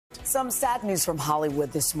Some sad news from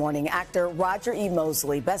Hollywood this morning. Actor Roger E.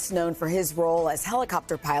 Mosley, best known for his role as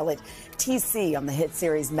helicopter pilot TC on the hit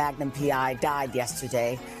series Magnum P.I., died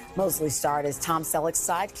yesterday. Mosley starred as Tom Selleck's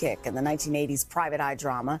sidekick in the 1980s Private Eye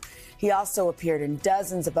drama. He also appeared in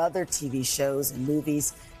dozens of other TV shows and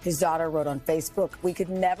movies. His daughter wrote on Facebook, "We could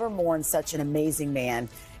never mourn such an amazing man.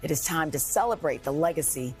 It is time to celebrate the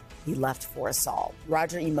legacy he left for us all."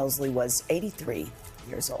 Roger E. Mosley was 83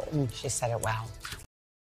 years old. She said it well.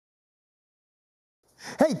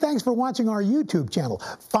 Hey, thanks for watching our YouTube channel.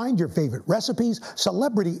 Find your favorite recipes,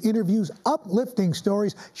 celebrity interviews, uplifting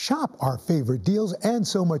stories, shop our favorite deals, and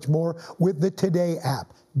so much more with the Today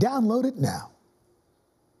app. Download it now.